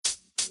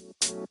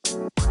Hello,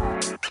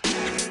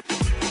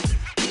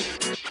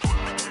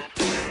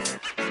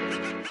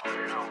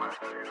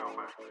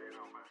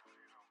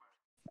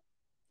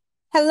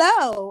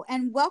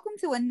 and welcome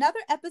to another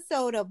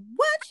episode of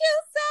What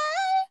You Say,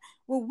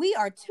 where we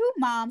are two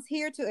moms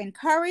here to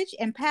encourage,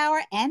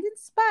 empower, and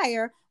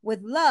inspire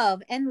with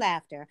love and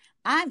laughter.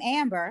 I'm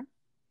Amber,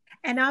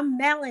 And I'm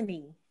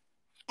Melanie.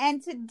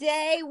 and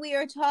today we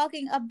are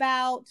talking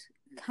about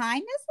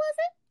kindness, was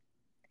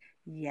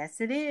Yes,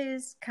 it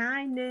is.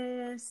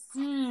 Kindness.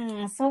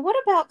 it? So what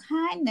about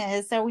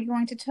kindness are we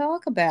going to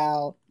talk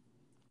about?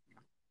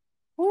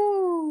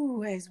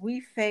 Ooh, as we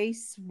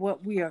face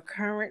what we are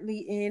currently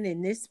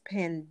in this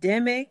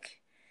pandemic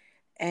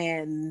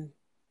and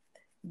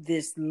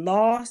this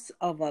loss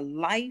of a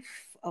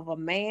life of a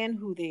man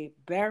who they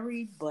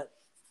buried, but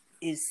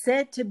is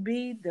said to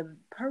be the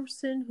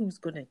person who's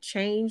going to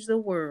change the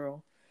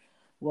world.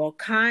 Well,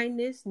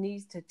 kindness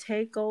needs to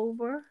take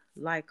over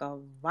like a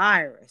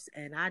virus.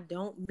 And I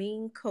don't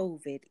mean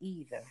COVID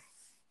either.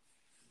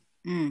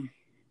 Mm,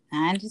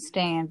 I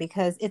understand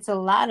because it's a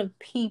lot of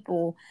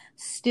people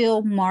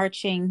still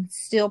marching,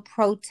 still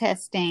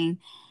protesting.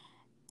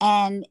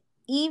 And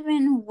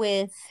even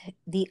with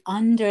the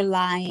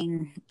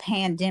underlying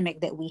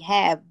pandemic that we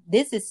have,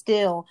 this is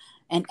still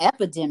an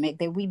epidemic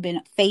that we've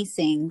been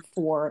facing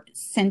for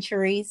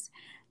centuries.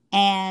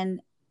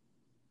 And,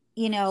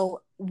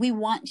 we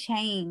want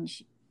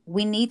change.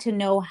 We need to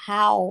know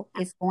how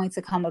it's going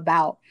to come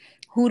about.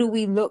 Who do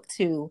we look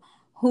to?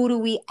 Who do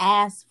we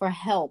ask for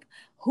help?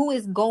 Who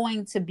is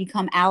going to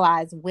become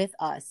allies with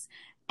us?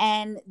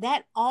 And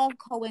that all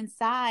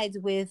coincides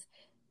with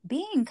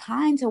being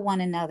kind to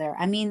one another.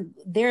 I mean,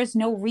 there's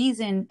no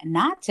reason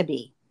not to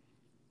be.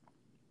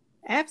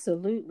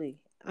 Absolutely.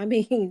 I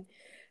mean,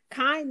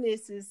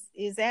 kindness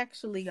is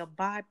actually a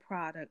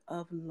byproduct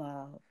of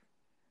love.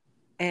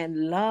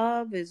 And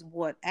love is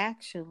what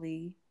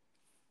actually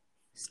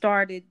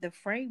started the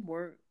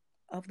framework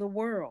of the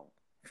world.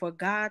 For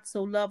God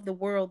so loved the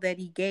world that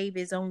he gave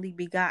his only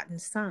begotten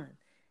son.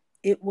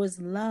 It was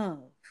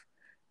love.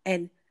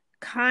 And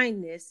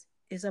kindness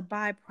is a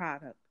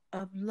byproduct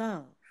of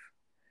love.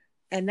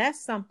 And that's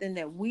something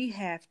that we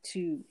have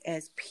to,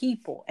 as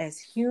people, as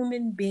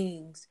human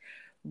beings,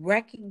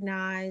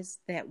 recognize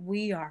that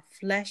we are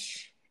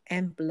flesh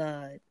and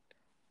blood,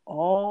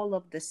 all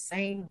of the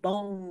same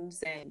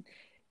bones and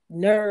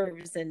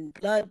nerves and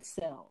blood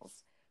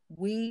cells.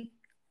 We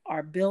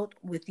are built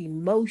with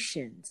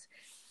emotions,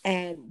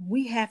 and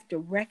we have to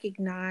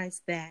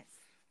recognize that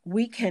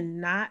we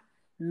cannot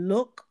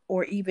look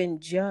or even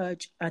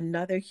judge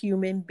another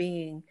human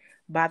being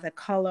by the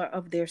color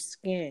of their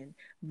skin,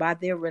 by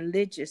their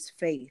religious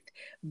faith,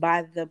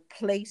 by the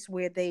place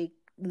where they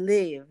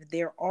live,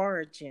 their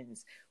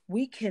origins.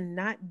 We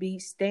cannot be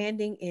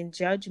standing in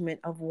judgment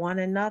of one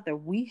another.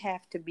 We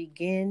have to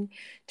begin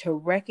to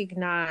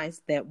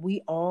recognize that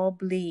we all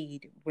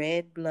bleed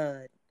red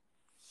blood.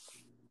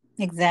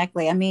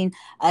 Exactly. I mean,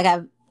 like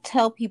I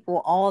tell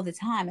people all the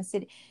time, I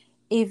said,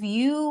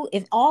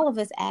 if all of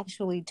us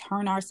actually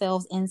turn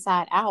ourselves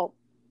inside out,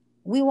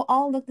 we will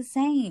all look the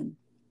same.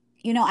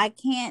 I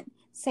can't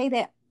say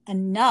that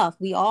enough.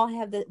 We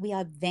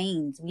have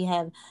veins, we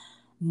have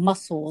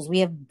muscles, we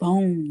have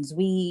bones,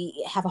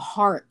 we have a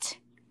heart.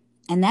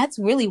 And that's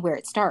really where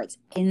it starts,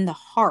 in the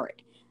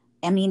heart.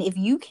 I mean, if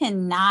you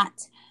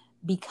cannot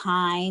be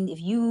kind,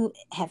 if you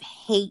have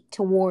hate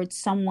towards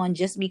someone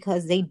just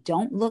because they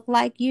don't look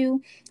like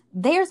you,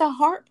 there's a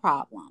heart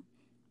problem.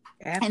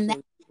 And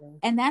that, Absolutely.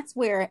 and that's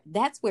where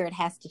it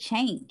has to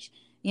change.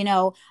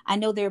 I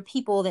know there are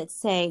people that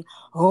say,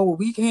 "Oh,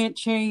 we can't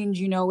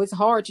change, it's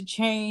hard to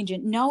change."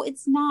 And no,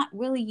 it's not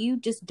really, you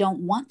just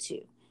don't want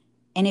to.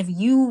 And if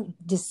you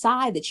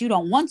decide that you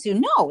don't want to,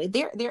 no,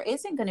 there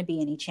isn't going to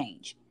be any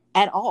change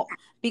at all,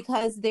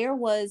 because there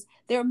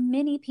are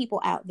many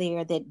people out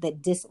there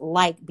that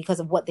dislike,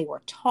 because of what they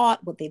were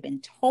taught, what they've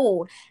been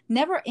told,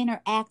 never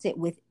interacted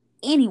with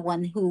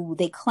anyone who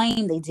they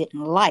claim they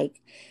didn't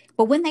like.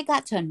 But when they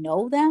got to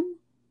know them,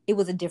 it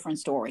was a different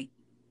story.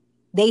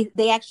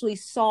 They actually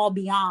saw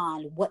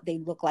beyond what they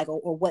look like,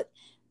 or what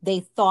they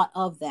thought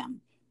of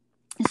them.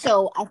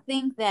 So I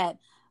think that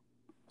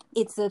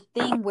it's a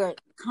thing where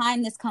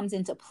kindness comes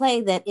into play,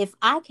 that if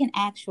I can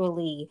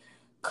actually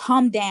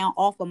come down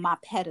off of my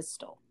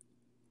pedestal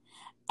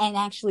and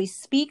actually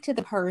speak to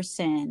the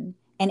person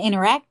and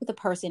interact with the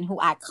person who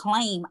I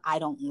claim I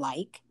don't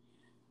like,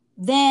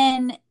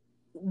 then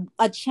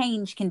a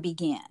change can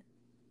begin.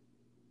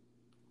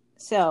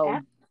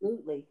 So,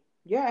 Absolutely.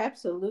 You're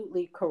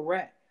absolutely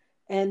correct.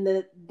 And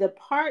the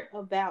part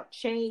about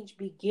change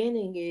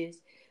beginning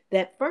is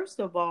that, first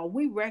of all,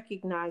 we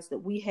recognize that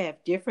we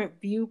have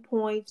different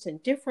viewpoints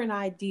and different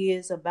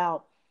ideas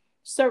about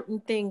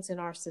certain things in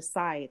our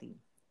society.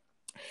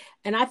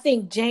 And I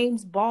think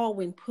James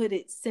Baldwin put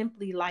it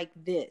simply like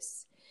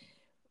this: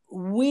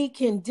 we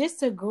can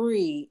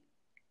disagree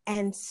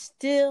and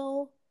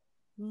still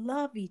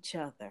love each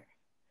other,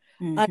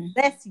 mhm.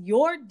 unless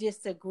your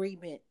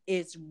disagreement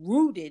is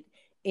rooted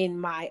in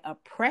my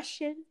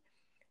oppression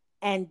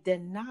and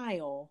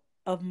denial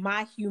of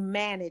my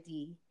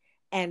humanity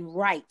and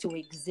right to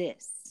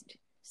exist.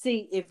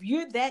 See, if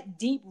you're that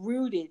deep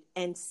rooted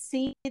and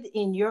seated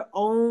in your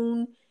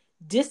own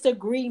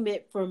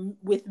disagreement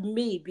with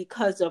me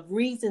because of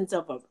reasons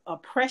of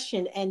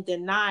oppression and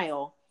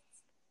denial,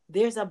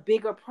 there's a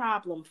bigger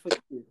problem for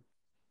you.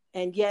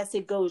 And yes,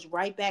 it goes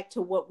right back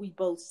to what we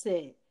both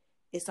said.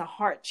 It's a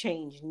heart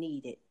change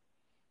needed.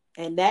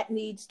 And that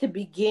needs to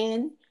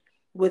begin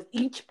with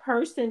each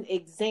person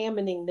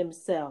examining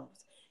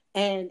themselves.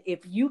 And if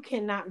you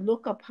cannot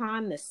look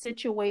upon the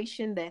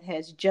situation that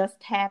has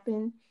just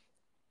happened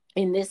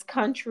in this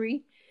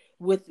country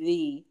with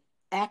the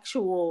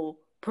actual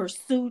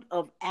pursuit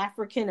of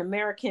African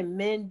American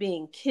men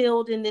being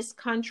killed in this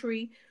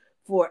country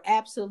for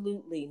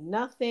absolutely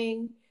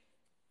nothing,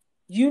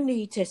 you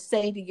need to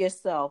say to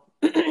yourself,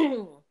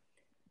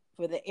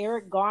 for the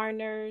Eric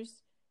Garners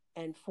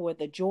and for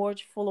the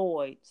George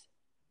Floyds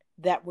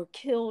that were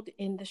killed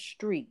in the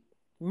street,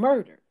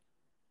 murdered,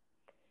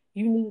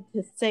 you need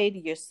to say to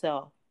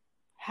yourself,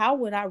 how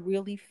would I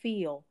really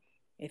feel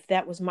if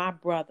that was my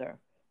brother,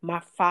 my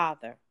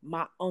father,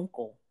 my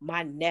uncle,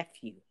 my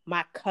nephew,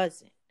 my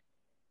cousin?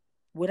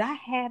 Would I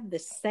have the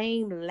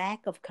same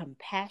lack of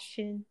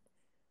compassion?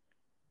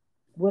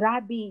 Would I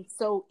be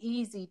so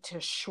easy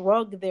to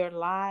shrug their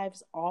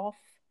lives off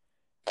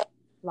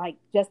like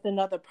just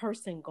another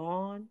person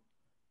gone?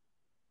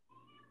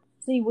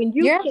 See, when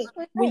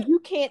you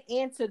can't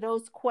answer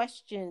those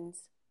questions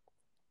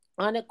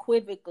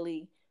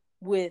unequivocally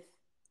with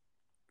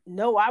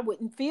no, I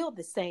wouldn't feel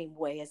the same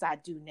way as I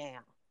do now.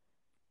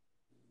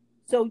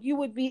 So you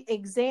would be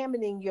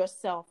examining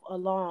yourself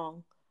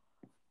along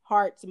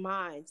hearts,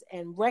 minds,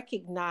 and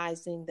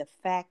recognizing the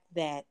fact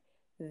that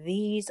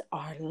these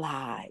are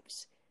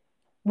lives.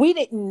 We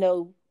didn't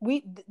know,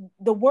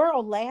 the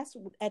world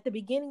at the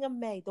beginning of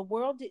May, the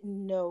world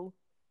didn't know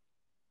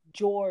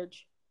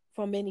George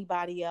from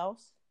anybody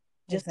else.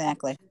 Just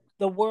exactly.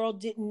 The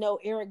world didn't know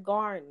Eric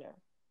Garner,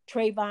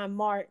 Trayvon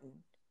Martin,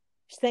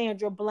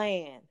 Sandra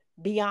Bland,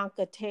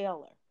 Bianca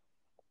Taylor.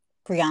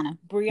 Breonna.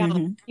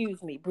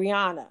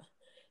 Breonna.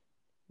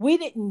 We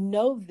didn't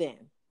know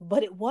them,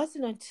 but it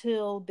wasn't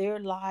until their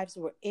lives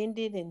were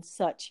ended in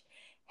such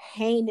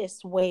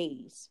heinous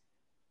ways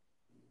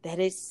that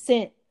it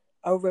sent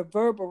a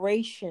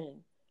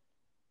reverberation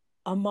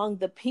among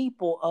the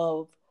people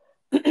of,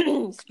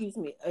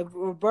 a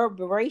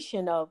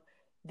reverberation of,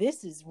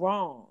 this is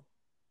wrong.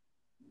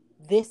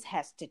 This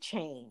has to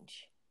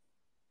change.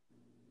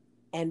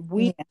 And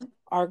we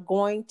are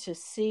going to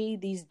see,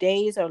 these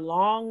days are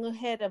long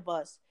ahead of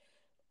us,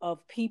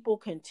 of people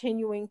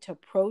continuing to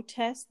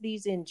protest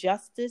these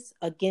injustices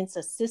against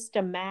a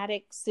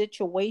systematic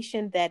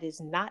situation that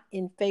is not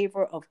in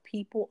favor of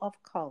people of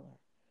color.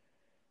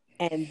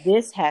 And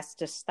this has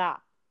to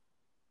stop.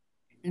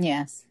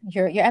 Yes,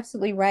 you're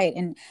absolutely right.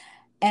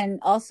 And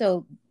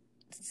also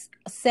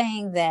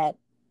saying that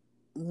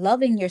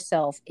loving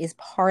yourself is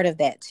part of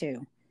that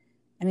too.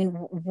 I mean,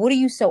 what are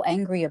you so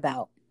angry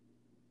about?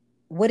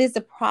 What is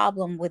the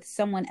problem with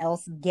someone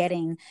else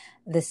getting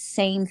the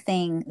same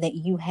thing that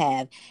you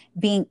have,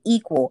 being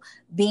equal,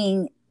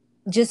 being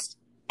just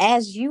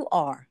as you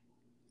are?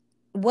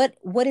 What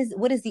is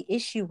the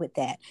issue with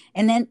that?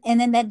 And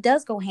then that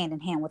does go hand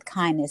in hand with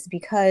kindness,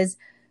 because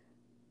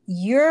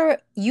you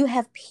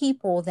have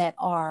people that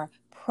are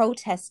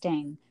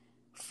protesting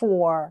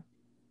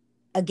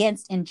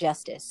against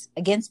injustice,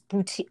 against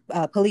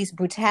police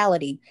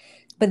brutality,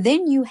 but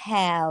then you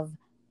have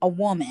a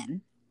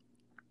woman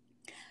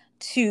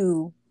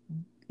to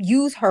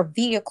use her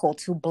vehicle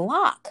to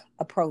block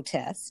a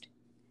protest,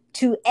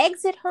 to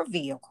exit her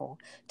vehicle,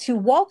 to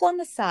walk on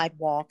the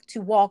sidewalk, to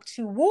walk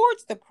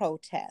towards the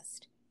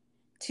protest,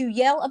 to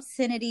yell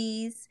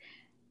obscenities,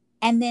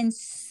 and then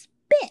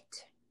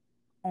spit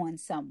on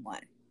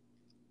someone.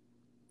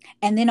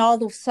 And then all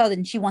of a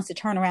sudden she wants to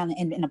turn around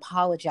and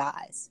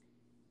apologize.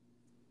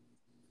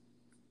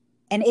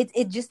 And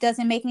it just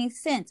doesn't make any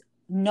sense.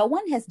 No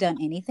one has done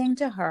anything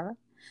to her.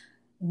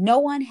 No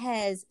one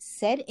has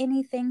said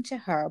anything to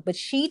her, but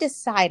she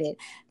decided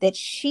that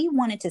she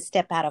wanted to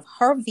step out of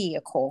her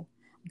vehicle,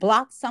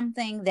 block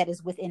something that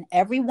is within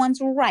everyone's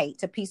right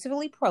to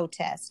peacefully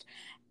protest,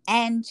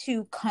 and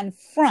to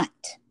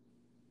confront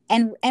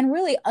and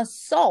really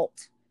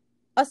assault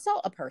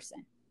a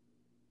person.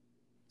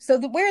 So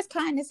where's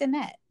kindness in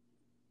that?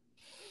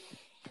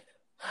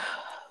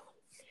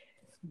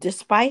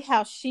 Despite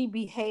how she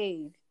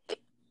behaved,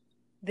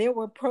 there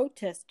were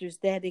protesters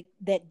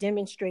that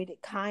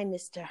demonstrated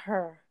kindness to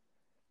her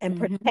and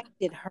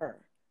protected her.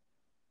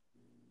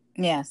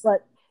 Yes.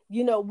 But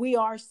we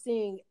are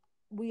seeing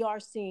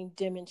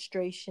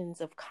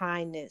demonstrations of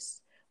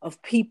kindness,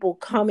 of people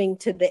coming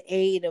to the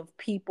aid of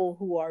people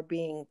who are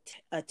being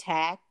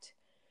attacked,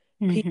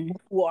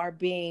 people who are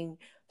being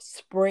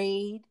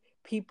sprayed,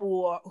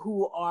 people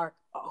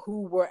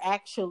who were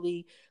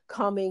actually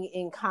coming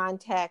in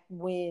contact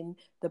when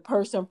the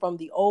person from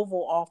the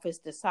Oval Office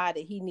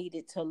decided he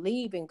needed to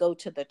leave and go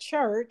to the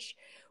church,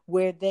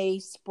 where they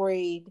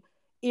sprayed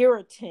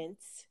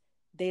irritants.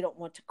 They don't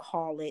want to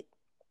call it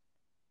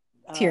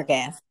tear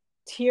gas.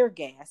 tear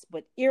gas,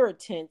 but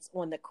irritants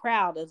on the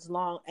crowd as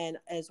well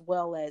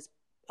as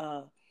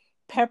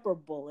pepper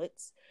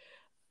bullets.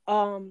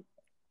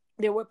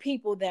 There were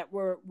people that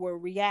were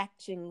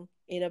reacting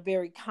in a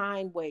very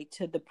kind way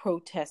to the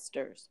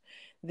protesters.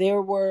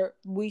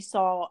 We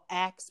saw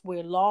acts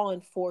where law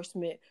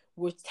enforcement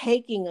was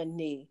taking a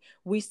knee.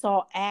 We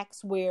saw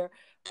acts where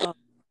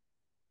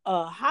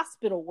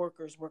hospital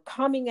workers were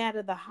coming out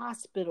of the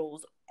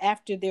hospitals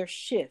after their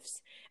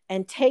shifts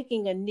and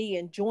taking a knee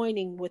and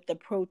joining with the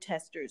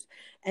protesters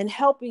and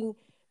helping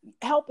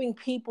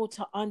people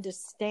to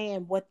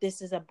understand what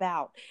this is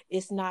about.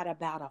 It's not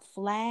about a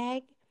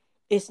flag.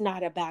 It's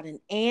not about an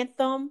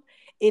anthem.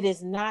 It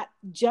is not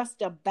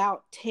just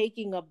about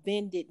taking a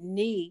bended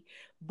knee,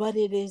 but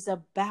it is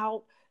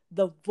about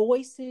the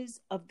voices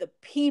of the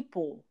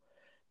people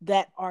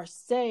that are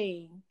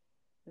saying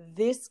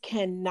this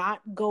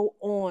cannot go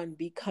on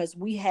because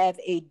we have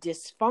a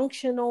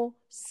dysfunctional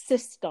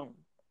system.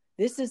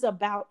 This is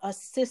about a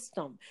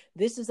system.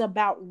 This is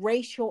about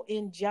racial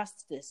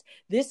injustice.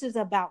 This is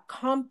about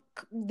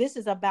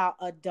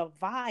a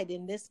divide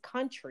in this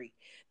country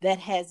that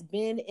has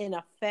been in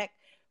effect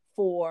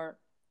for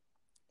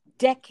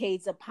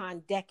decades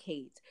upon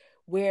decades.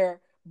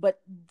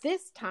 But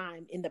this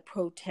time in the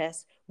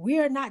protests, we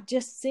are not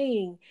just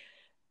seeing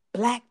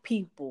Black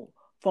people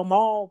from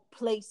all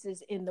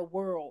places in the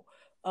world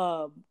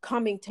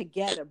coming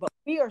together, but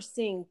we are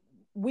seeing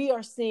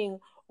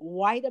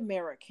white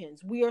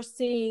Americans. We are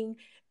seeing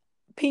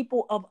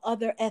people of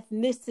other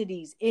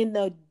ethnicities in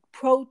the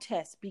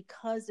protests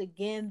because,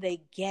 again,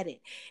 they get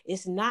it.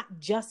 It's not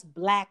just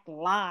Black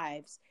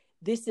lives.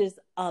 This is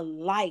a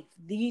life.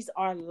 These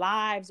are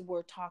lives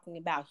we're talking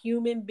about,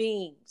 human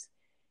beings.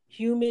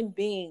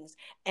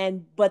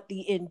 But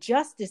the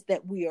injustice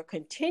that we are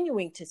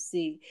continuing to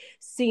see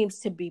seems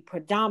to be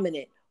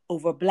predominant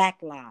over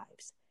Black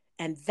lives.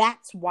 And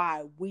that's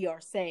why we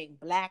are saying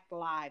Black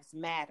lives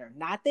matter.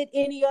 Not that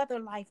any other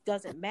life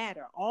doesn't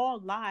matter. All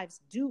lives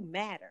do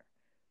matter.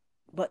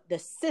 But the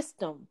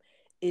system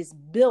is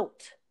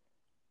built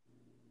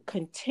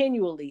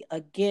continually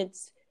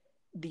against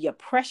the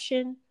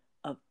oppression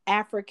of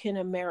African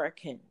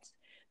Americans.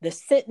 The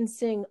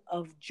sentencing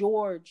of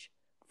George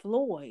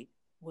Floyd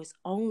was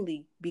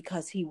only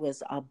because he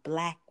was a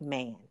Black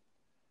man.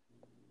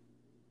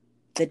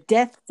 The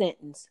death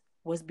sentence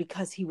was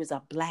because he was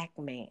a Black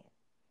man.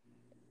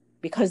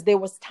 Because there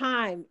was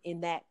time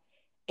in that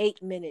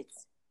 8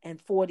 minutes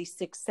and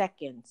 46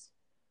 seconds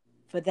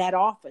for that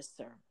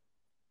officer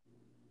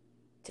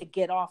to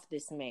get off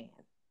this man.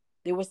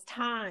 There was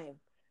time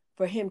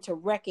for him to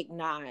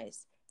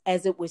recognize,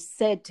 as it was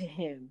said to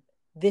him,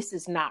 this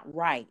is not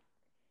right.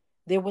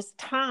 There was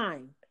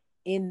time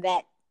in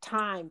that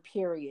time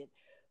period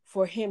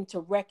for him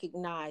to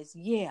recognize,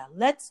 yeah,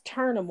 let's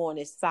turn him on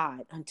his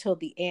side until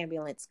the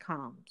ambulance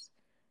comes.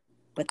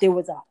 But there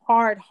was a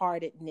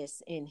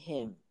hard-heartedness in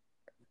him,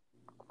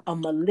 a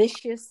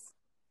malicious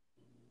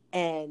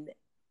and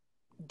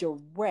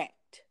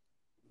direct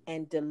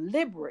and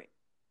deliberate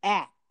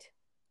act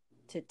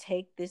to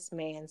take this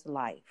man's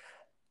life.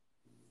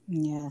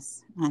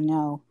 Yes, I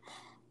know.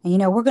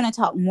 And we're going to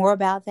talk more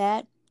about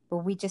that, but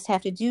we just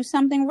have to do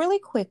something really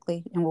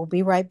quickly, and we'll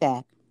be right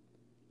back.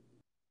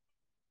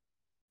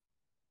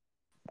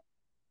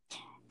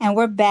 And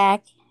we're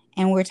back,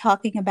 and we're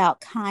talking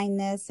about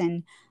kindness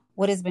and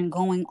what has been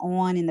going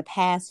on in the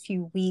past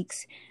few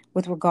weeks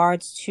with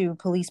regards to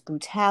police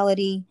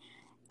brutality.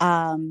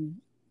 And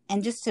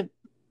just to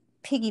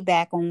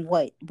piggyback on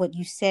what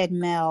you said,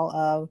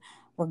 Mel,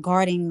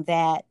 regarding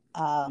that,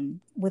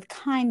 with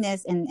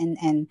kindness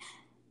and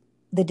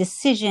the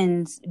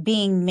decisions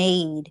being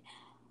made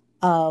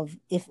of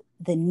if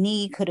the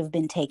knee could have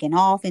been taken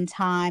off in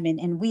time.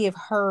 And we have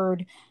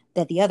heard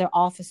that the other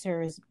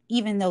officers,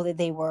 even though that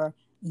they were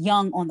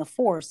young on the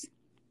force,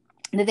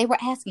 that they were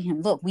asking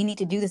him, look, we need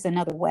to do this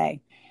another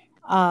way.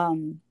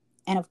 And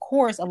of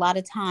course, a lot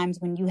of times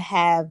when you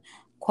have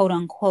quote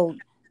unquote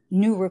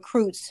new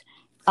recruits,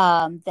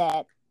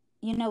 that,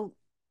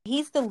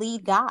 he's the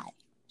lead guy.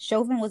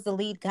 Chauvin was the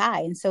lead guy.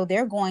 And so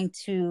they're going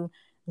to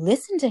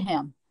listen to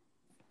him.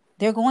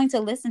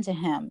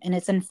 And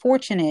it's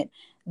unfortunate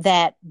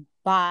that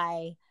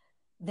by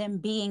them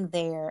being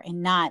there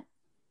and not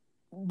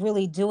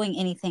really doing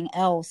anything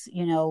else,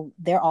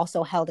 they're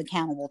also held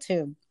accountable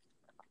too.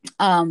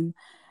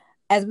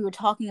 As we were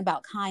talking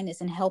about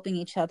kindness and helping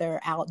each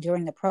other out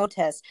during the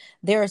protests,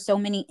 there are so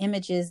many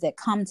images that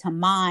come to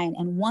mind.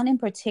 And one in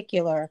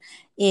particular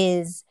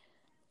is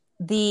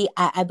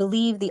I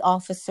believe the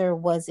officer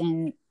was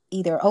in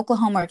either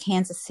Oklahoma or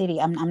Kansas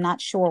City. I'm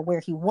not sure where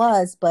he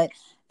was, but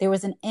there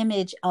was an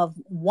image of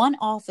one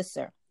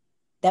officer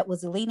that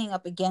was leaning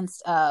up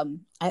against,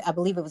 I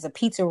believe it was a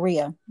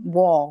pizzeria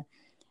wall,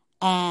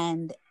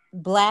 and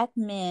Black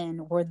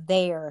men were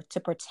there to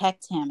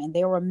protect him. And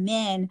there were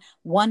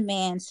one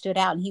man stood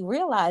out, and he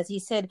realized, he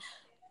said,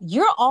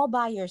 you're all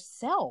by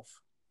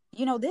yourself.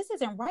 this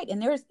isn't right.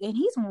 And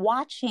he's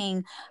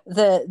watching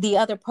the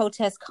other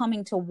protests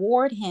coming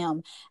toward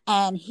him,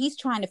 and he's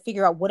trying to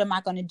figure out, what am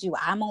I going to do?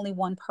 I'm only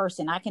one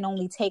person. I can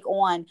only take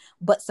on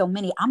but so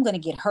many. I'm going to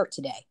get hurt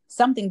today.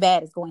 Something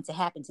bad is going to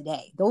happen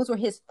today. Those were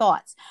his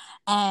thoughts.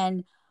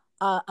 And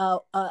uh, uh,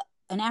 uh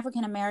an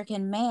African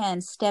American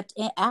man stepped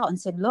out and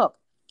said, look,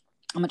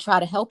 I'm gonna try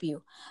to help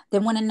you.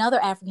 Then when another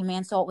African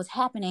man saw what was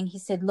happening, he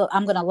said, look,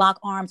 I'm gonna lock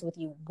arms with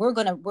you. We're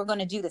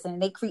gonna do this.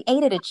 And they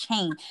created a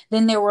chain.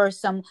 Then there were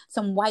some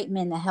white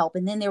men to help.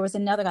 And then there was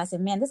another guy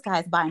said, man, this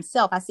guy's by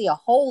himself. I see a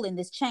hole in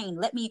this chain.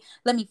 Let me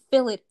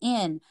fill it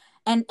in.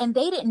 And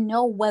they didn't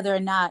know whether or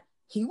not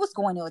he was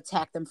going to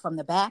attack them from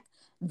the back.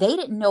 He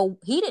didn't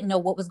know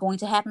what was going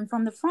to happen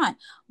from the front.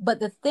 But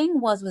the thing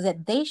was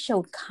that they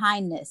showed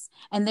kindness.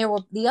 And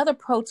the other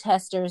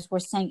protesters were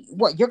saying,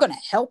 what, you're gonna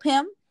help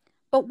him?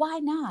 But why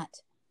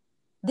not?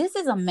 This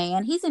is a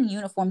man. He's in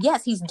uniform.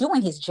 Yes, he's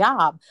doing his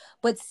job,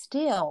 but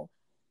still,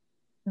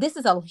 this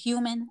is a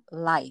human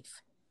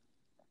life.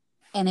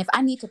 And if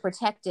I need to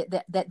protect it,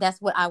 that's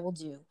what I will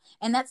do.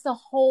 And that's the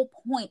whole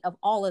point of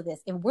all of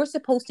this. If we're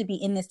supposed to be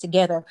in this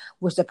together,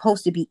 we're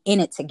supposed to be in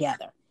it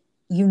together.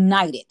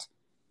 United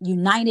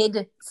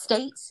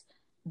States.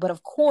 But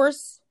of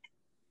course,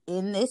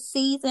 in this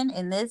season,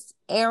 in this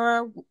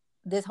era,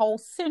 this whole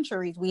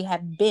centuries, we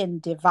have been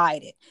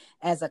divided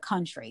as a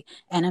country.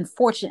 And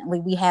unfortunately,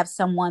 we have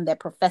someone that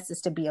professes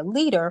to be a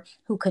leader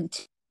who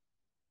continues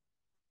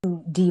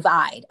to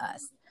divide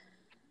us.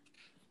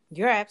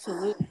 You're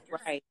absolutely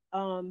right.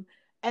 And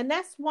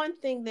that's one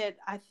thing that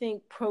I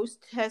think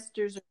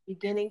protesters are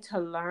beginning to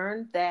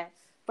learn, that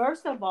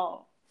first of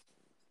all,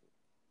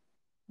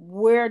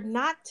 we're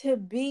not to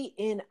be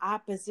in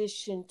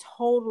opposition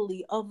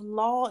totally of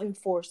law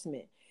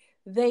enforcement.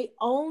 They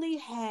only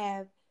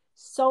have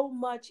so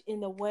much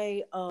in the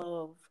way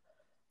of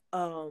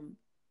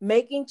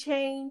making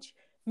change.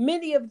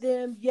 Many of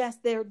them, yes,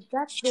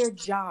 that's their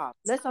job.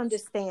 Let's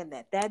understand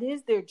that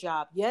is their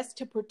job. Yes,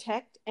 to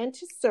protect and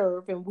to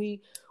serve, and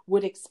we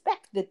would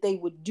expect that they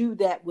would do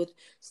that with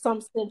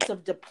some sense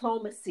of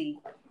diplomacy.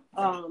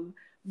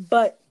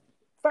 But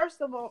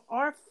first of all,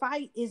 our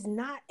fight is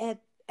not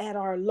at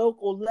our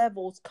local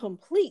levels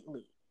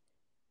completely.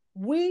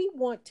 We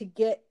want to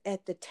get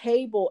at the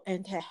table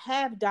and to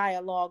have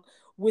dialogue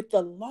with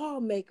the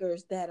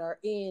lawmakers that are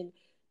in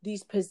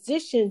these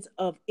positions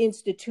of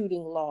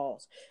instituting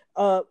laws.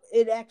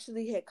 It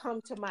actually had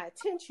come to my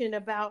attention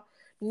about,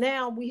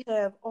 now we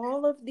have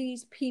all of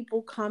these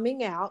people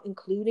coming out,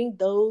 including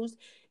those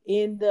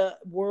in the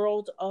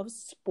world of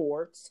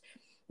sports,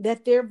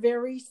 that they're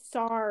very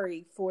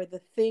sorry for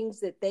the things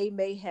that they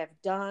may have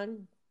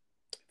done.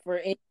 For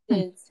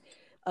instance,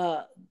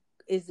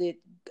 is it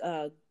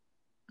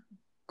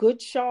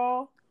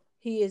Goodshaw?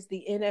 He is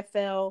the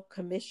NFL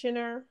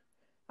commissioner.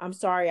 I'm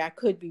sorry, I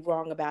could be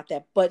wrong about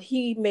that, but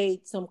he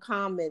made some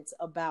comments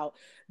about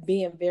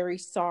being very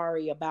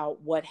sorry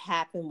about what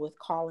happened with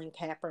Colin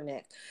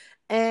Kaepernick.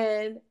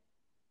 And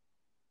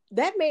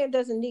that man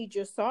doesn't need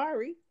your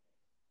sorry.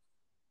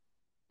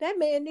 That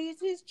man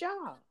needs his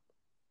job.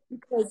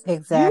 Because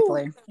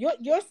Exactly.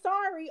 you're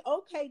sorry.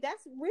 Okay,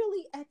 that's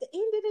really, at the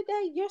end of the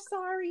day, your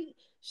sorry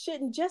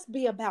shouldn't just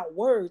be about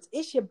words.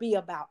 It should be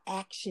about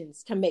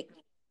actions to make.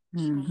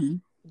 Mm-hmm.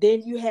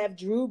 Then you have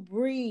Drew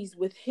Brees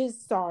with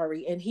his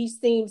sorry, and he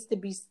seems to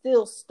be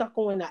still stuck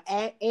on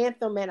an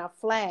anthem and a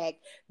flag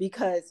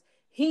because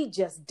he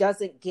just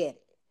doesn't get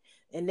it.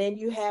 And then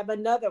you have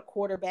another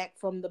quarterback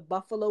from the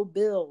Buffalo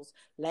Bills,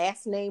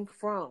 last name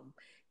From.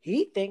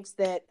 He thinks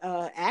that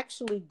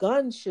actually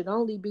guns should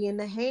only be in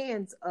the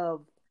hands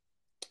of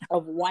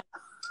white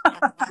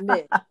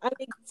men. I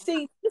mean,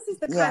 see, this is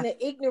the Yeah. kind of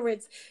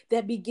ignorance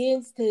that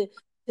begins to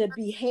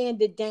be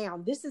handed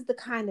down. This is the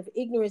kind of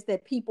ignorance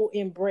that people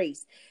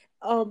embrace.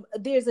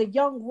 There's a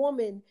young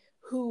woman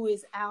who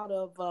is out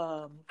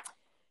of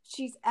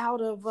she's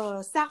out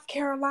of South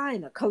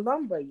Carolina,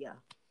 Columbia,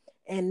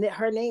 and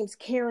her name's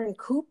Karen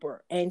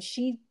Cooper, and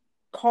she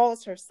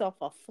calls herself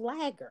a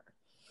flagger.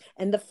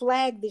 And the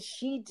flag that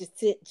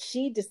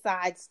she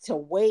decides to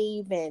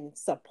wave and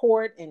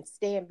support and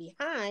stand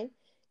behind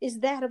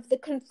is that of the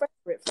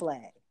Confederate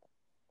flag.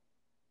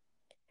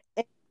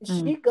 And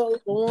she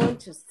goes on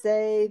to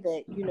say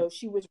that,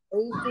 she was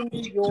raised in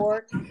New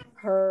York.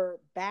 Her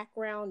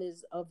background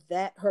is of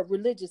that, her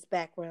religious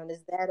background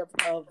is that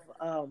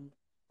of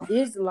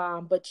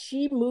Islam, but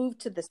she moved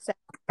to the South.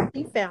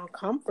 She found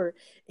comfort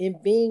in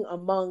being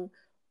among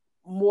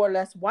more or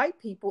less white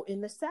people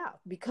in the South,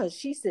 because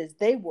she says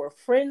they were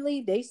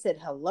friendly. They said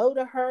hello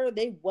to her.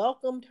 They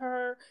welcomed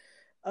her.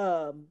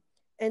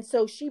 And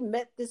so she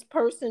met this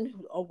person,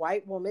 a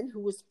white woman,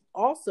 who was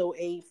also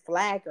a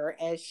flagger,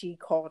 as she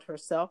called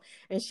herself.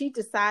 And she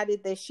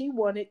decided that she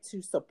wanted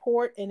to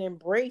support and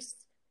embrace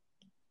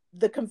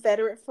the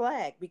Confederate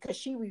flag because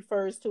she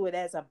refers to it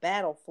as a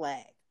battle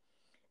flag.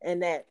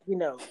 And that,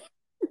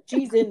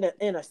 she's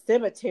in a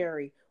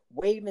cemetery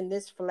waving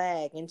this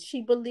flag, and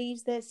she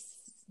believes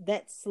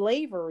that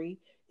slavery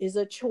is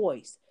a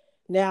choice.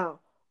 Now,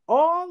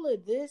 all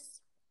of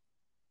this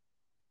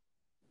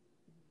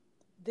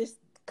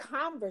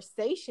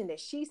conversation that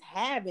she's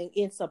having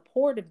in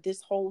support of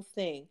this whole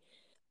thing.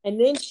 And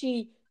then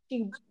she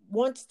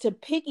wants to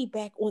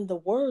piggyback on the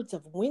words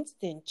of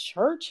Winston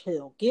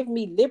Churchill, give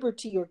me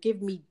liberty or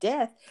give me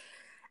death.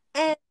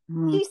 And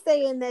Mm. she's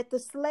saying that the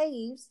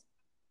slaves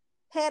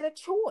had a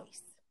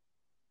choice.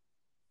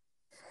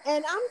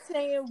 And I'm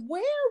saying,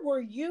 where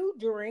were you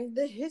during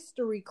the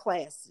history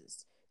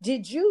classes?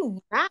 Did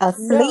you not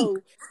Asleep. know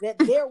that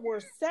there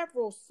were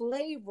several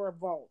slave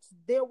revolts?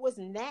 There was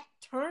Nat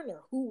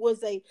Turner, who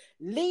was a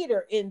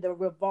leader in the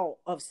revolt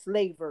of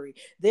slavery.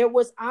 There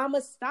was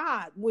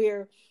Amistad,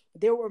 where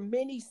there were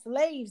many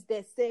slaves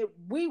that said,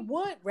 we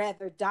would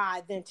rather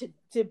die than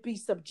to be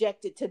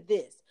subjected to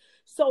this.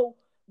 So,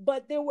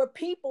 but there were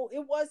people,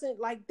 it wasn't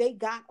like they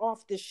got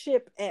off the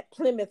ship at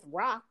Plymouth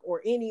Rock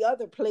or any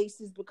other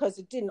places, because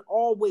it didn't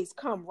always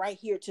come right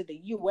here to the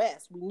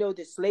US. We know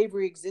that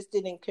slavery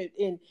existed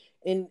in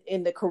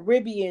the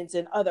Caribbeans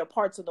and other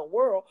parts of the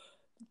world,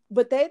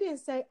 but they didn't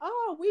say,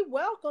 oh, we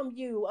welcome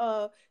you.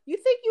 You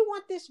think you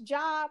want this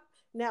job?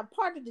 Now,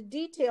 part of the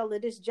detail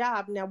of this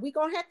job, now we're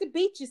going to have to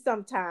beat you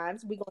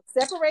sometimes. We're going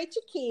to separate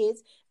your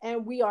kids,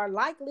 and we are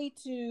likely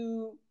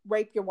to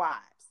rape your wives.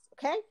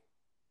 Okay?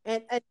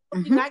 And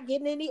you're not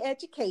getting any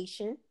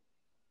education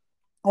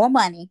or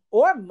money.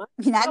 or money.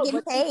 You're not No,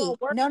 getting but you're paid. gonna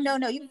work.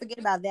 No. You forget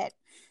about that.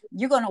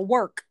 You're going to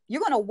work.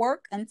 You're going to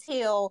work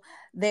until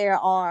there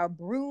are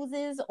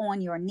bruises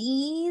on your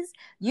knees.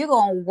 You're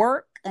going to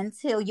work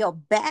until your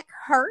back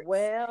hurts.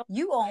 Well,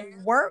 you're going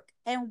to work,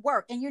 and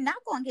you're not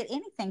going to get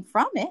anything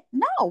from it.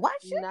 No, why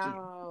should you?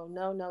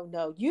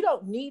 No. You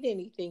don't need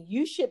anything.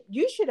 You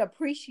should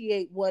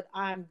appreciate what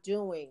I'm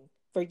doing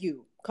for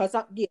you, because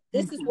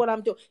this is what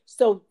I'm doing.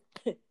 So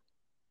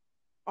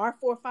our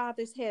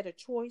forefathers had a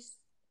choice.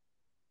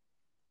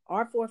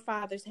 Our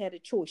forefathers had a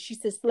choice. She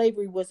said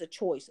slavery was a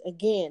choice.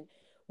 Again,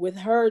 with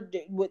her,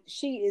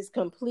 she is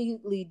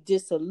completely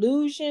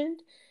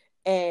disillusioned,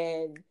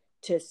 and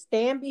to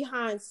stand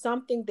behind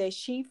something that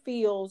she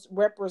feels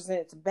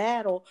represents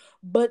battle.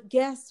 But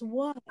guess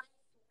what?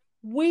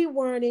 We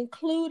weren't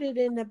included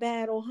in the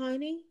battle,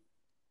 honey.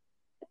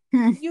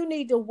 You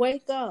need to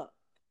wake up.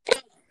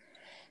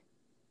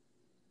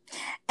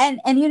 And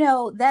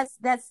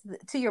that's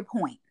to your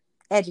point,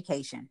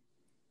 education.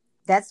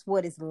 That's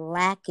what is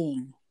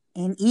lacking,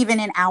 and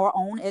even in our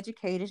own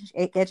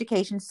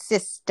education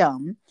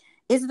system,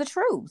 is the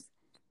truth.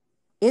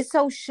 It's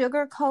so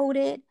sugar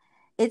coated,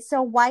 it's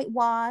so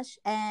whitewashed,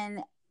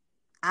 and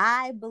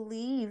I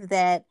believe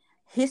that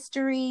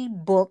history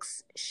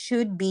books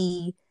should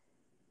be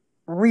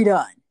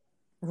redone,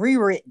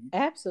 rewritten.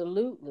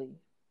 Absolutely.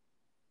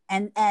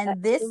 And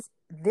this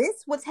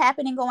what's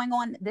happening, going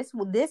on, this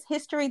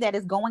history that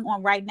is going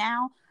on right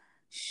now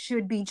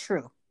should be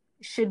true.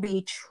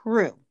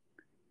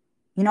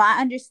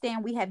 I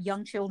understand we have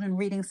young children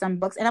reading some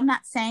books, and I'm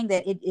not saying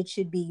that it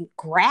should be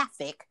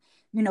graphic,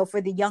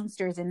 for the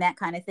youngsters and that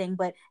kind of thing.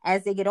 But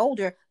as they get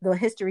older, the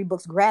history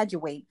books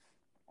graduate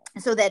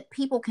so that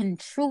people can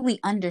truly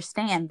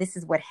understand this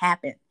is what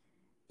happened.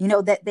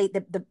 That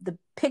the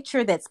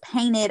picture that's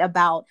painted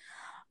about,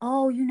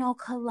 oh,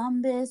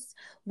 Columbus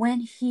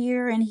went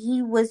here and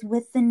he was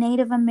with the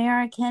Native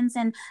Americans,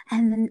 and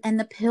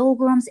the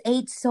Pilgrims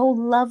ate so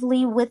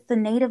lovely with the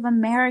Native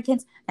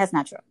Americans. That's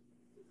not true.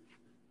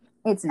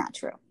 It's not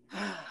true.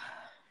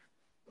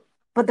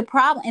 But the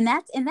problem, and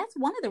that's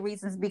one of the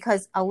reasons,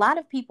 because a lot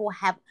of people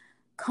have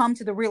come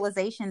to the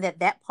realization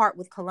that part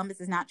with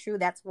Columbus is not true.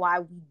 That's why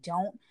we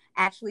don't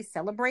actually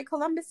celebrate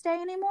Columbus Day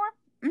anymore.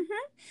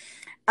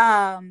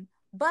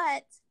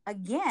 But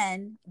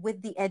again,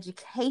 with the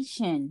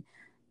education,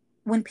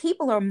 when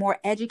people are more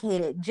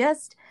educated,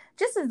 just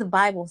as the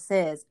Bible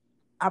says,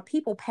 our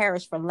people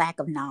perish for lack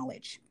of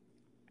knowledge.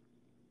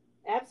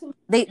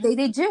 Absolutely.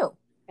 They do.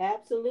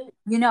 Absolutely.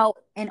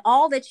 And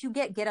all that you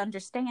get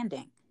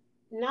understanding.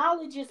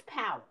 Knowledge is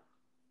power.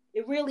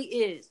 It really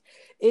is.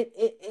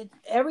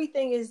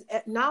 Everything is,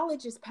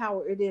 knowledge is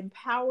power. It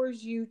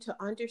empowers you to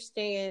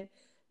understand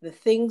the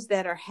things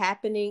that are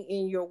happening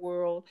in your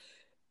world.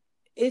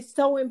 It's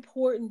so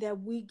important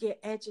that we get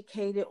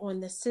educated on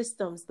the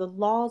systems, the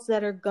laws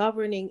that are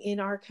governing in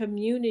our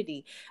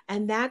community.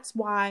 And that's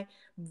why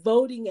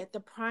voting at the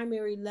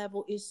primary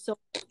level is so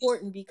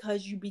important,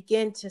 because you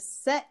begin to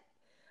set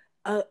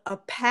a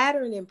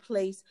pattern in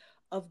place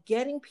of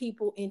getting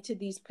people into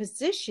these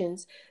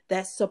positions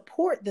that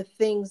support the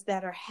things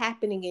that are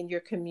happening in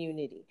your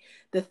community,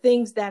 the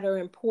things that are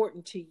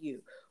important to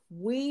you.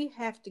 We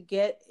have to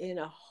get in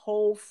a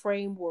whole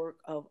framework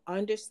of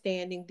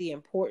understanding the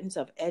importance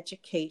of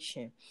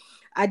education.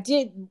 I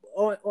did,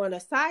 on a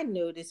side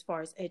note, as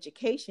far as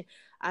education,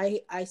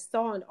 I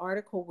saw an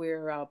article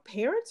where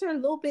parents are a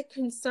little bit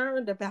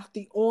concerned about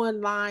the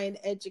online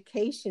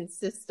education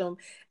system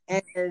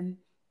and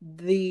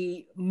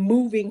the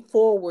moving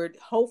forward,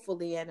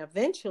 hopefully and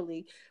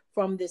eventually,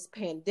 from this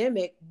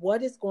pandemic.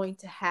 What is going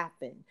to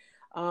happen?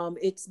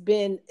 It's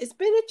been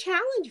a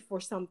challenge for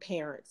some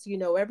parents.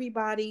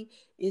 Everybody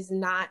is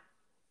not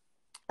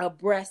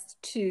abreast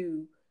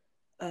to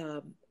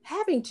have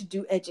having to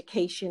do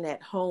education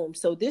at home.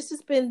 So this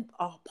has been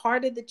a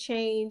part of the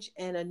change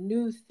and a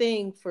new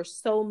thing for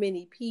so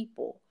many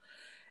people.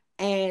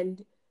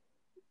 And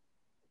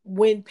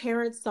when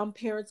some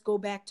parents go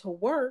back to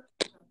work,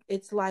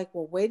 it's like,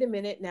 well, wait a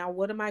minute, now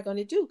what am I going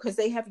to do? Because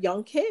they have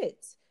young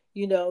kids.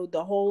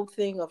 The whole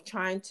thing of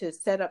trying to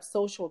set up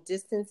social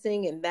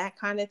distancing and that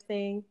kind of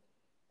thing,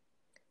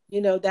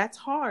 that's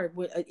hard.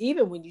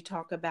 Even when you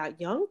talk about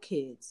young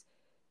kids,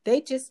 they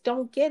just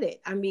don't get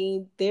it. I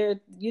mean, they're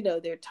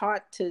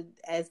taught to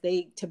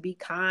be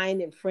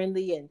kind and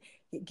friendly and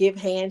give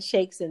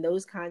handshakes and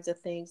those kinds of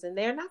things, and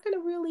they're not going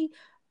to really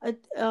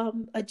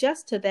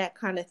adjust to that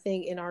kind of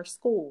thing in our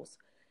schools.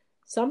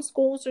 Some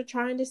schools are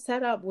trying to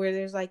set up where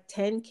there's like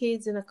 10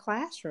 kids in a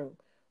classroom.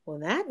 Well,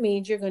 that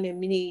means you're going to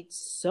need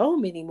so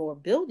many more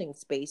building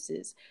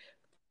spaces.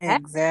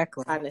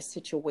 Exactly. That kind of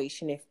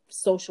situation, if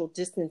social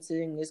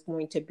distancing is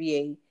going to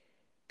be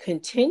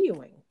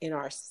continuing in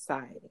our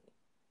society.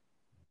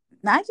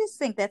 I just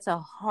think that's a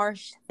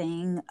harsh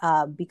thing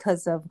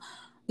because of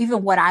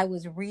even what I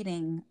was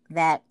reading,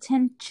 that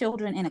 10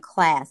 children in a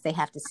class, they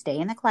have to stay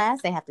in the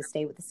class. They have to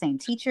stay with the same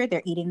teacher.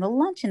 They're eating the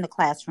lunch in the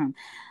classroom.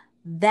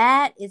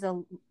 I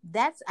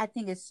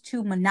think it's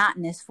too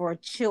monotonous for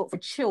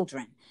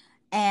children.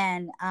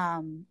 And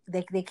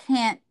they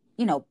can't,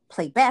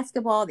 play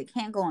basketball. They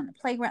can't go on the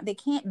playground. They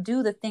can't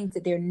do the things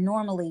that they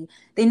normally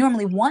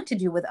want to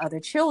do with other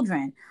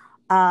children.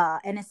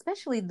 And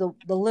especially the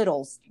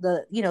littles,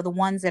 the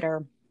ones that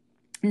are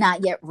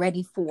not yet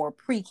ready for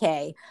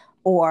pre-K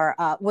or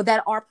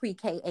that are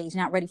pre-K age,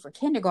 not ready for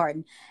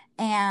kindergarten.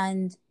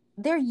 And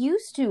they're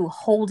used to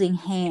holding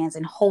hands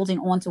and holding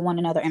on to one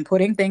another and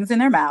putting things in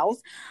their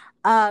mouths.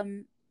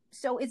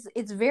 So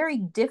it's very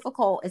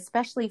difficult,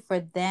 especially for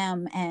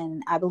them.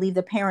 And I believe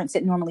the parents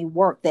that normally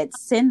work, that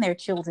send their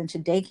children to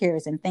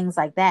daycares and things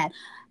like that.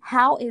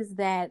 How is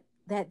that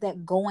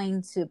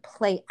going to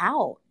play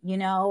out,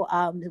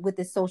 with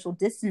the social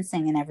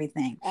distancing and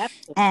everything?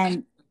 Absolutely.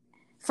 And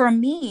for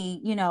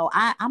me,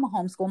 I'm a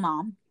homeschool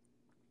mom.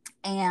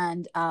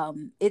 And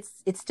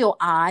it's still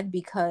odd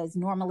because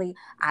normally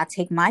I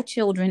take my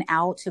children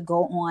out to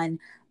go on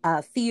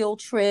field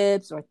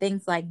trips or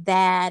things like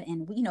that,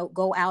 and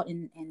go out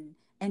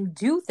and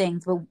do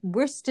things, but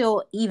we're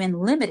still even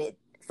limited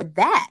for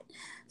that.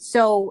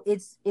 So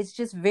it's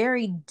just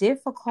very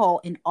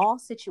difficult in all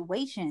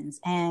situations,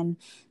 and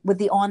with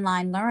the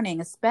online learning,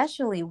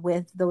 especially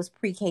with those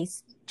pre-K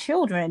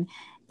children,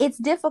 it's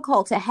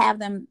difficult to have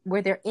them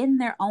where they're in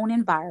their own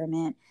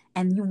environment,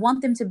 and you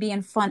want them to be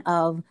in front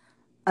of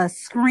a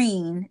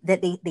screen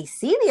that they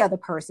see the other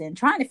person,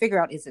 trying to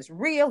figure out, is this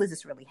real? Is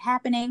this really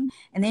happening?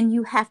 And then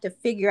you have to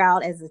figure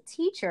out as a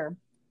teacher,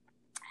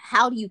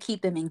 how do you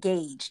keep them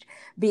engaged?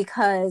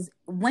 Because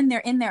when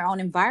they're in their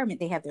own environment,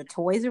 they have their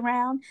toys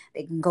around,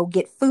 they can go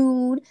get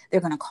food, they're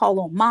going to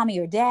call on mommy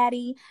or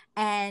daddy,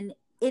 and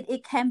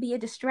it can be a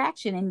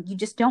distraction, and you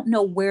just don't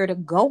know where to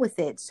go with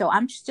it. So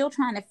I'm still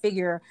trying to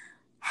figure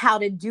how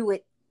to do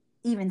it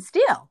even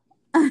still.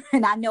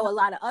 And I know a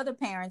lot of other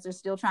parents are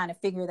still trying to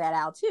figure that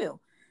out too.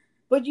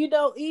 But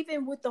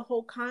even with the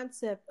whole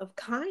concept of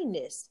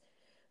kindness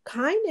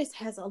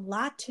has a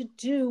lot to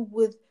do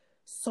with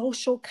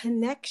social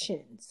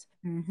connections.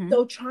 Mm-hmm.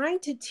 So trying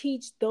to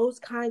teach those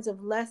kinds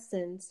of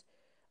lessons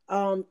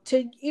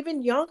to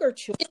even younger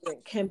children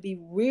can be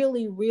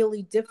really,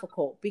 really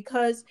difficult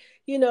because,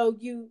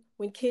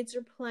 when kids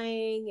are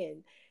playing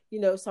and,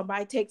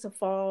 somebody takes a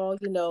fall,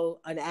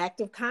 an act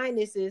of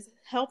kindness is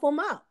help them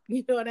up.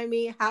 You know what I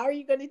mean? How are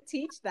you going to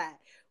teach that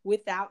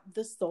without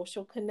the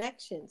social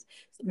connections?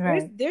 So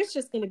right. there's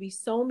just going to be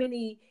so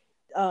many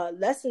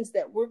lessons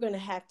that we're going to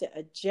have to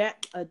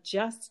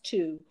adjust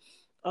to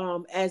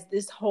as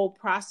this whole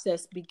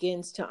process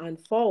begins to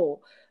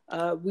unfold.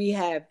 We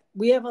have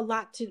a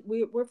lot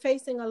we're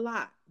facing a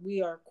lot.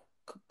 We are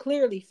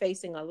clearly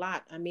facing a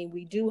lot. I mean,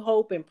 we do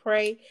hope and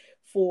pray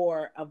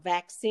for a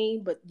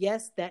vaccine, but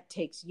yes, that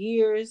takes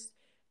years.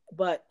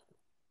 But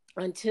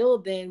until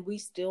then, we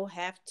still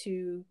have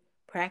to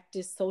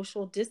practice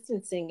social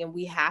distancing, and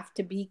we have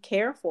to be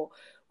careful.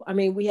 I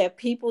mean, we have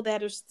people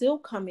that are still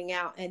coming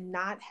out and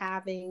not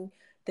having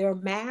their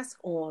mask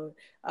on.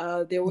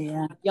 There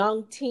were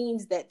young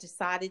teens that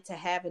decided to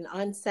have an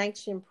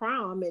unsanctioned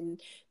prom, and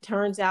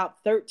turns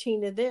out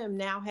 13 of them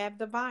now have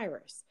the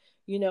virus.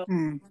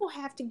 People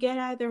have to get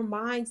out of their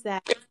minds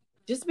that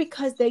just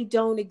because they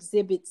don't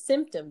exhibit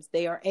symptoms,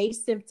 they are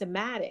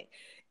asymptomatic.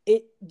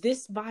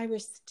 This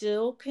virus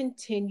still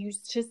continues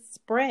to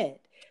spread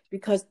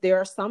because there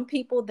are some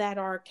people that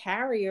are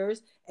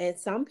carriers and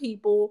some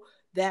people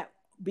that,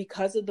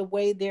 because of the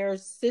way their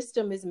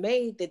system is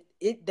made, that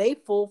they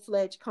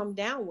full-fledged come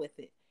down with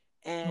it,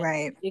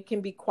 and it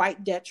can be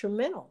quite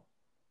detrimental.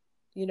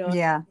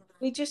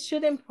 We just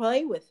shouldn't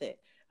play with it.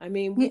 I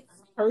mean, we have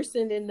a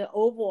person in the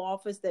Oval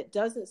Office that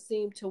doesn't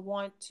seem to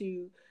want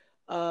to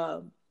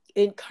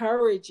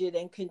encourage it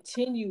and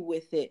continue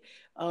with it.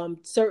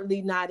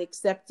 Certainly not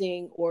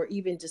accepting or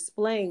even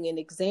displaying an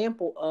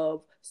example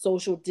of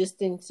social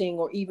distancing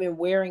or even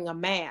wearing a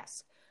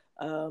mask.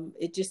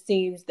 It just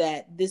seems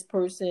that this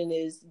person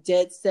is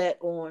dead set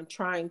on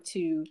trying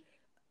to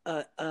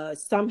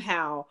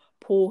somehow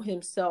pull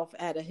himself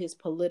out of his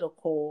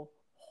political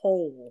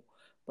hole,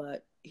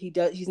 but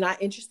he's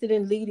not interested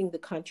in leading the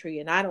country.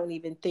 And I don't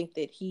even think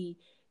that he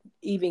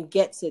even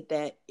gets it,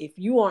 that if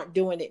you aren't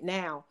doing it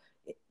now,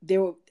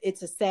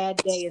 it's a sad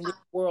day in this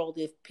world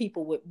if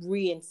people would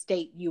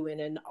reinstate you in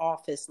an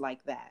office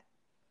like that.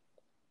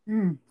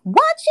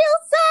 What you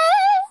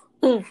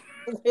say?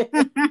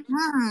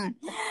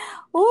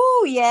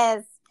 Oh,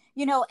 yes.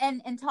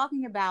 And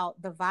talking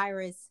about the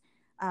virus,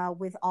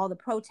 with all the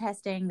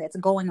protesting that's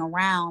going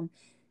around,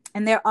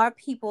 and there are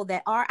people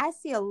I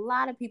see a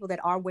lot of people that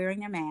are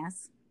wearing their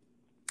masks.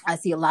 I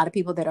see a lot of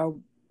people that are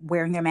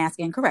wearing their mask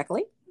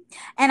incorrectly.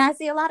 And I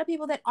see a lot of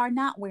people that are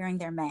not wearing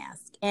their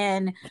mask.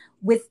 And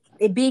with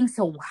it being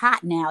so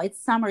hot now,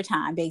 it's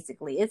summertime,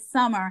 basically. It's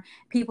summer.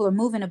 People are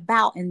moving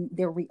about and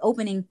they're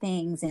reopening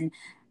things. And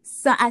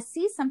so I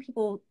see some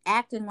people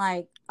acting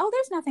like, oh,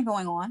 there's nothing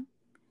going on.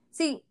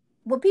 See,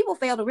 what people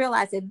fail to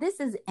realize is this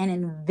is an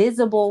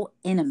invisible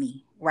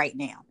enemy right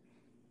now.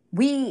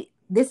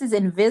 This is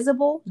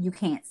invisible. You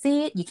can't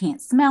see it. You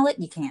can't smell it.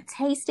 You can't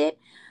taste it.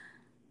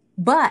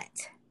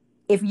 But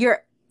if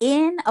you're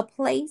in a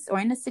place or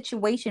in a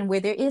situation where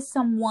there is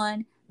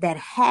someone that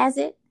has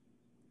it,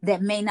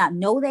 that may not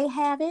know they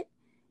have it,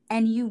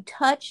 and you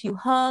touch, you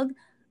hug,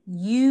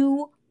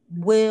 you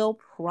will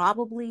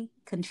probably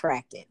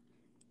contract it.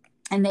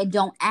 And they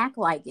don't act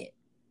like it.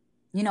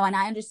 And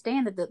I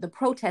understand that the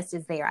protest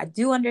is there. I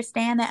do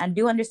understand that. I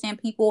do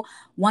understand people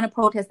want to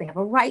protest. They have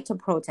a right to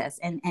protest.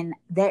 And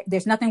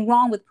there's nothing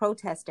wrong with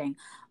protesting.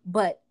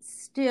 But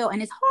still,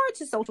 and it's hard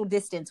to social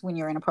distance when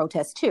you're in a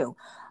protest too.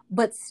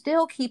 But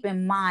still keep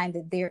in mind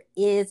that there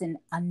is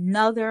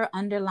another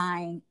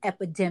underlying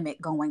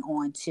epidemic going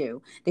on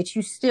too. That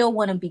you still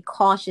want to be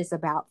cautious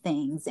about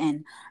things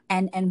and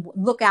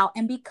look out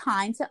and be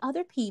kind to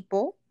other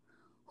people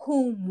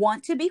who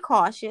want to be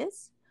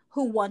cautious,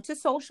 who want to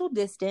social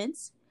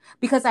distance,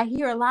 because I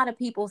hear a lot of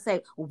people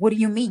say, what do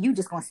you mean? You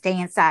just going to stay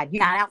inside?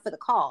 You're not out for the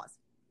cause.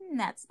 And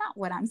that's not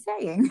what I'm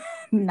saying.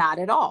 Not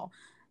at all.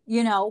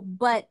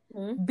 But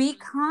be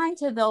kind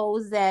to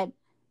those that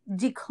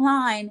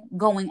decline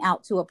going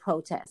out to a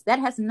protest. That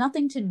has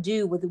nothing to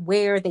do with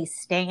where they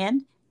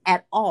stand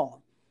at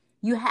all.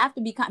 You have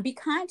to be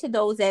kind to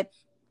those that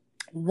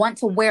want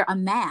to wear a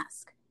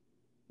mask.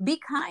 Be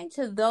kind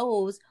to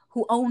those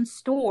who own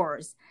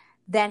stores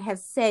that have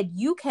said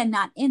you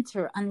cannot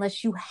enter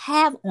unless you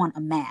have on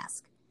a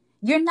mask.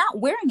 You're not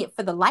wearing it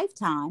for the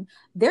lifetime.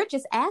 They're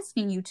just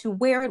asking you to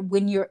wear it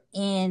when you're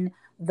in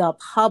the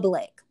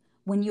public,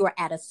 when you are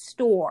at a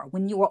store,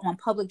 when you are on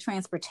public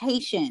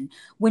transportation,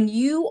 when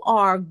you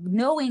are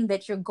knowing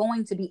that you're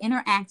going to be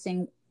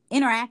interacting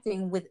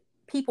with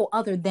people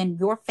other than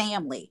your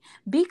family.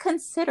 Be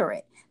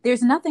considerate.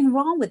 There's nothing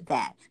wrong with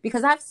that,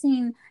 because I've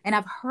seen and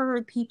I've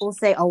heard people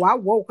say, oh, I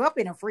woke up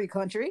in a free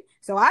country,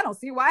 so I don't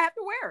see why I have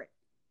to wear it.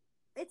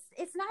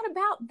 It's not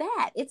about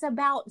that. It's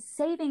about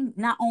saving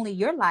not only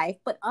your life,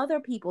 but other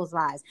people's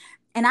lives.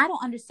 And I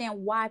don't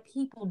understand why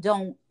people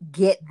don't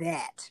get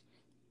that.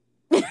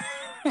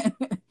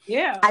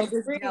 Yeah, I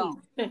just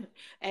don't.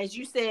 As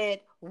you said,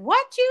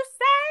 what you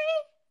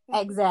say?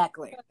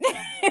 Exactly.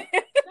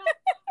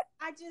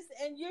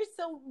 And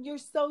you're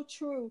so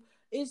true.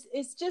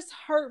 It's just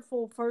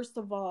hurtful. First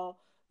of all,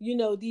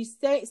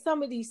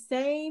 some of these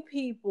same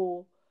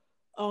people,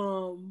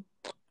 oh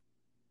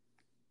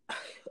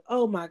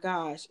my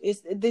gosh,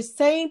 it's the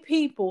same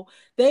people.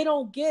 They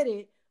don't get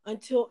it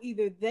until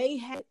either they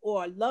have it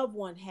or a loved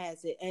one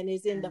has it and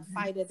is in the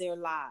fight of their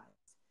lives.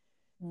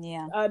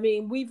 Yeah. I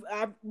mean, we've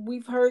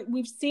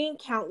seen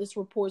countless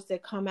reports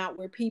that come out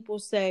where people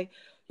say,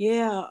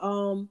 yeah,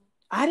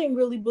 I didn't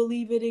really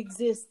believe it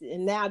existed.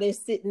 And now they're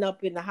sitting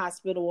up in the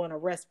hospital on a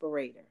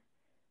respirator,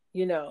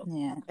 Yeah.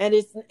 And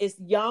it's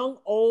young,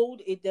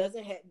 old. It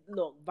doesn't have,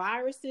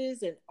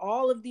 viruses and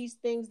all of these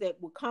things that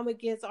will come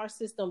against our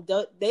system.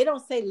 They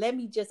don't say, let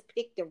me just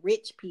pick the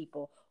rich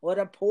people or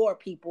the poor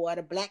people or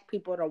the black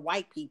people or the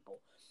white people.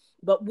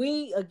 But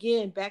we,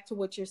 again, back to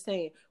what you're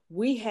saying,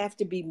 we have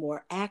to be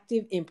more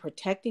active in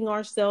protecting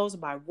ourselves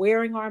by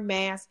wearing our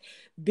masks,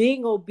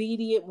 being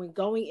obedient when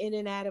going in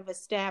and out of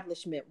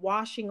establishment,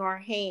 washing our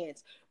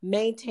hands,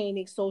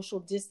 maintaining social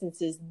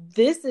distances.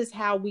 This is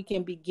how we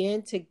can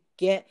begin to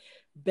get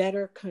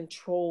better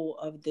control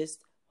of this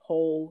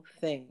whole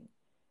thing.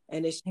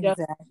 And it's just,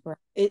 exactly.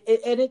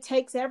 It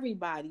takes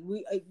everybody.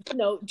 We,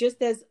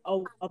 just as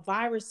a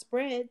virus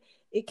spread,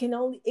 it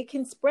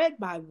can spread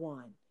by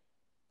one.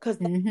 Because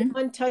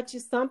one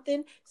touches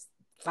something,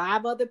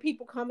 5 other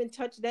people come and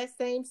touch that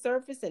same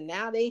surface, and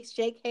now they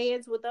shake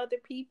hands with other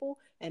people,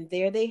 and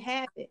there they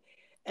have it.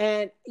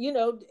 And,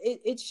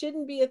 it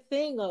shouldn't be a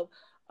thing of,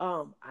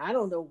 I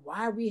don't know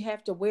why we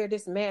have to wear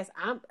this mask.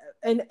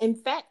 And in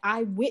fact,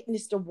 I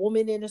witnessed a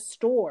woman in a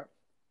store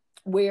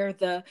where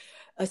the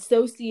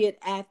associate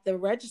at the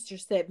register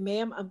said,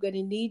 ma'am, I'm going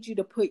to need you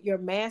to put your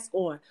mask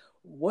on.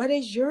 What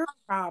is your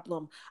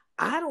problem?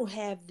 I don't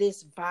have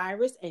this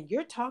virus, and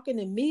you're talking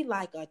to me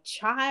like a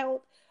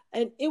child.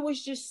 And it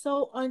was just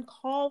so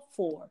uncalled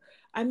for.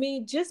 I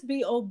mean, just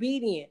be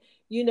obedient,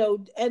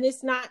 and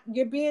it's not,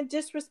 you're being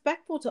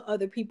disrespectful to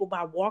other people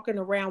by walking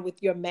around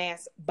with your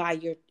mask by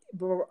your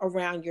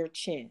around your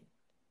chin.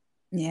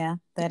 Yeah,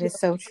 that is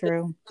so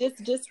true.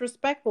 Just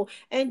disrespectful,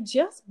 and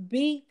just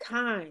be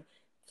kind.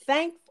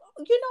 Thank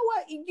You know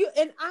what?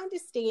 And I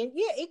understand.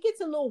 Yeah, it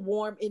gets a little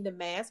warm in the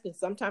mask, and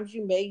sometimes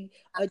you may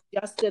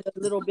adjust it a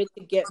little bit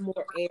to get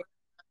more air.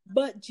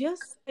 But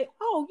just say,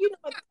 "Oh, you know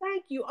what?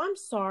 Thank you. I'm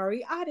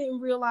sorry. I didn't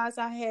realize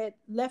I had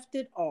left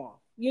it off."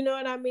 You know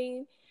what I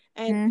mean?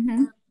 And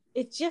Mm-hmm.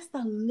 it's just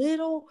a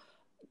little.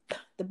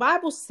 The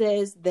Bible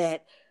says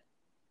that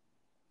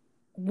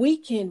we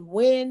can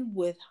win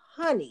with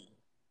honey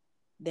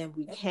than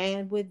we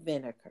can with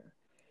vinegar.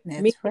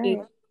 That's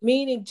right.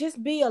 Meaning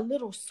just be a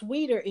little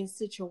sweeter in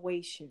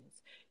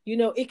situations.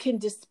 It can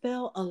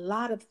dispel a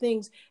lot of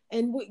things.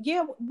 And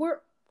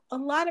we're a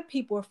lot of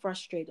people are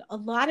frustrated. A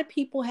lot of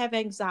people have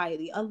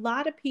anxiety. A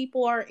lot of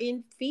people are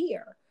in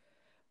fear.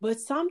 But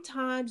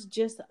sometimes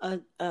just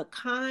a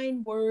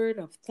kind word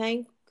of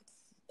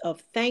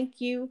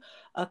thank you,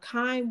 a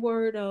kind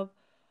word of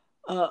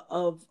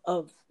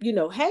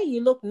hey,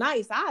 you look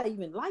nice, I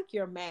even like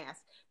your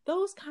mask.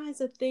 Those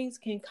kinds of things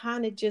can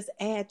kind of just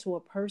add to a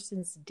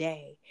person's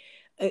day.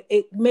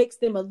 It makes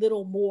them a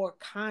little more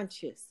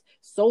conscious,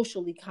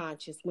 socially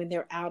conscious, when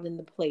they're out in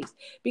the place,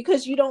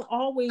 because you don't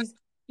always,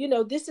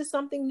 this is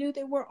something new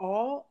that we're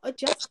all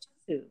adjusted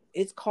to.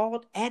 It's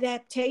called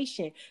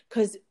adaptation,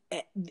 because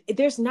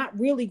there's not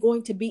really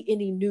going to be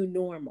any new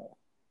normal,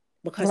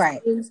 because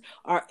Right. things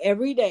are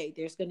every day.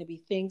 There's going to be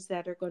things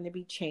that are going to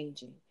be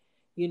changing,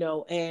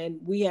 and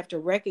we have to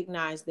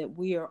recognize that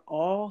we are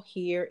all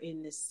here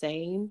in the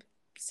same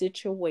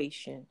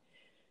situation.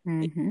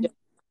 Mm-hmm.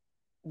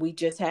 We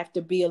just have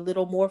to be a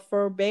little more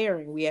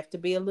forbearing. We have to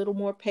be a little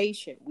more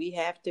patient. We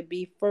have to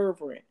be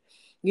fervent.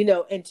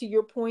 And to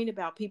your point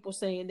about people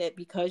saying that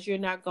because you're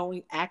not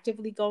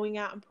actively going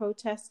out and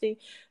protesting,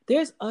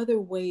 there's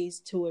other ways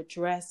to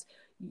address.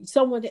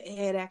 Someone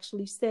had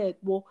actually said,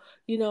 well,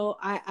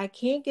 I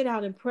can't get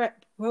out and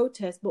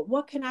protest, but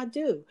what can I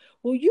do?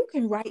 Well, you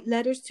can write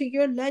letters to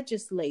your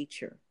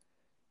legislature.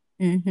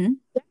 Mm-hmm.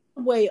 That's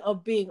a way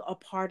of being a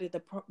part of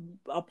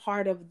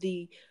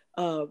the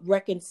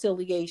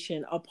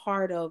reconciliation, a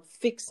part of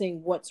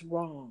fixing what's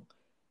wrong.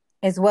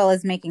 As well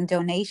as making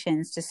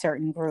donations to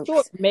certain Sure,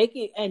 groups. make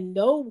it and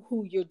know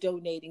who you're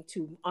donating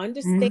to.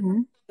 Understand,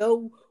 Mm-hmm.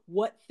 know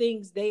what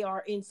things they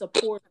are in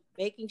support of,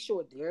 making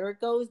sure. There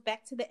it goes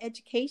back to the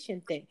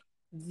education thing.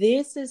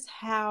 This is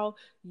how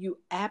you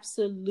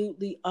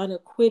absolutely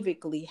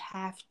unequivocally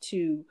have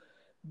to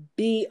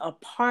be a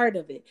part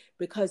of it,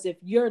 because if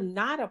you're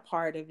not a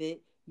part of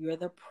it, you're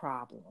the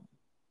problem.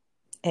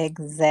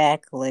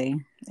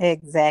 Exactly.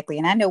 Exactly.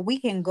 And I know we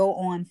can go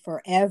on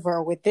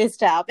forever with this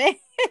topic,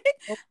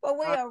 but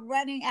we are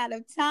running out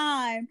of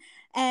time.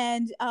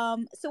 And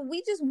so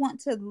we just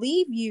want to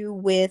leave you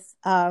with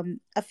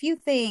a few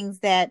things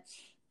that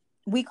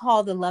we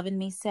call the Loving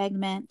Me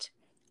segment.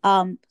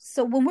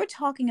 So when we're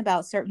talking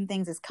about certain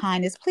things as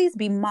kindness, please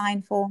be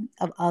mindful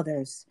of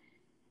others.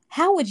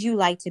 How would you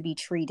like to be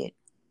treated?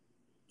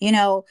 You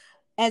know,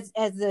 as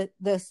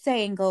the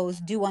saying goes,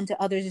 do unto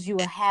others as you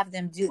will have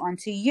them do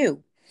unto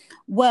you.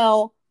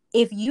 Well,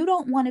 if you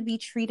don't want to be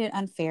treated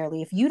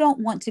unfairly, if you don't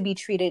want to be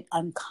treated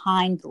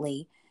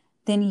unkindly,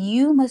 then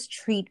you must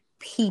treat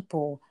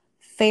people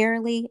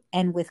fairly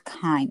and with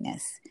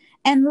kindness,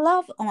 and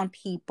love on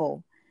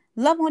people.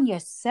 Love on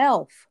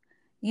yourself.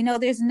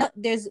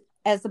 There's,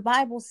 as the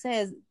Bible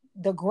says,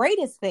 the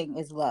greatest thing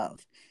is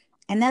love.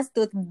 And that's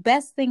the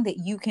best thing that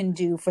you can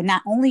do for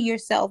not only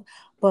yourself,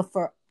 but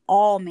for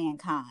all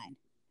mankind.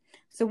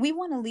 So we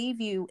want to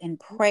leave you in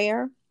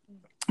prayer.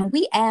 And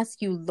we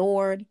ask you,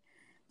 Lord,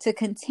 to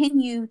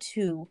continue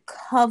to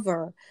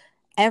cover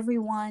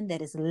everyone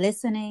that is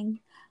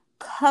listening,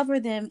 cover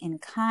them in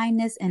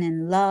kindness and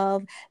in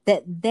love,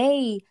 that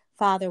they,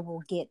 Father,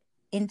 will get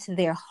into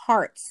their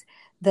hearts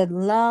the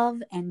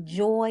love and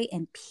joy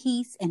and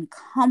peace and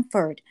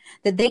comfort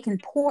that they can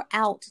pour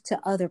out to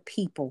other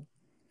people.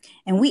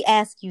 And we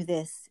ask you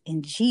this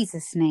in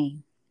Jesus'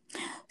 name.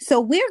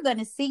 So we're going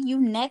to see you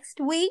next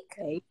week,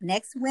 Okay.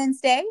 next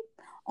Wednesday,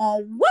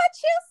 on What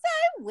You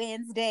Say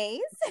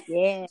Wednesdays.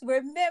 Yeah.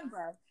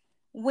 Remember,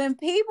 when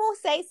people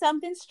say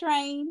something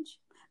strange,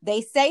 they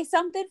say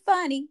something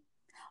funny,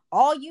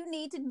 all you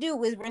need to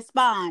do is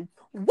respond,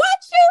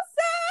 "What you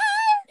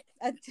say?"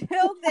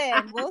 Until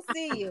then, we'll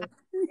see you.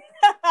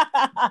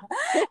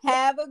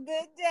 Have a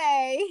good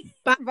day.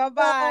 Bye.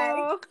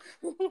 Bye-bye.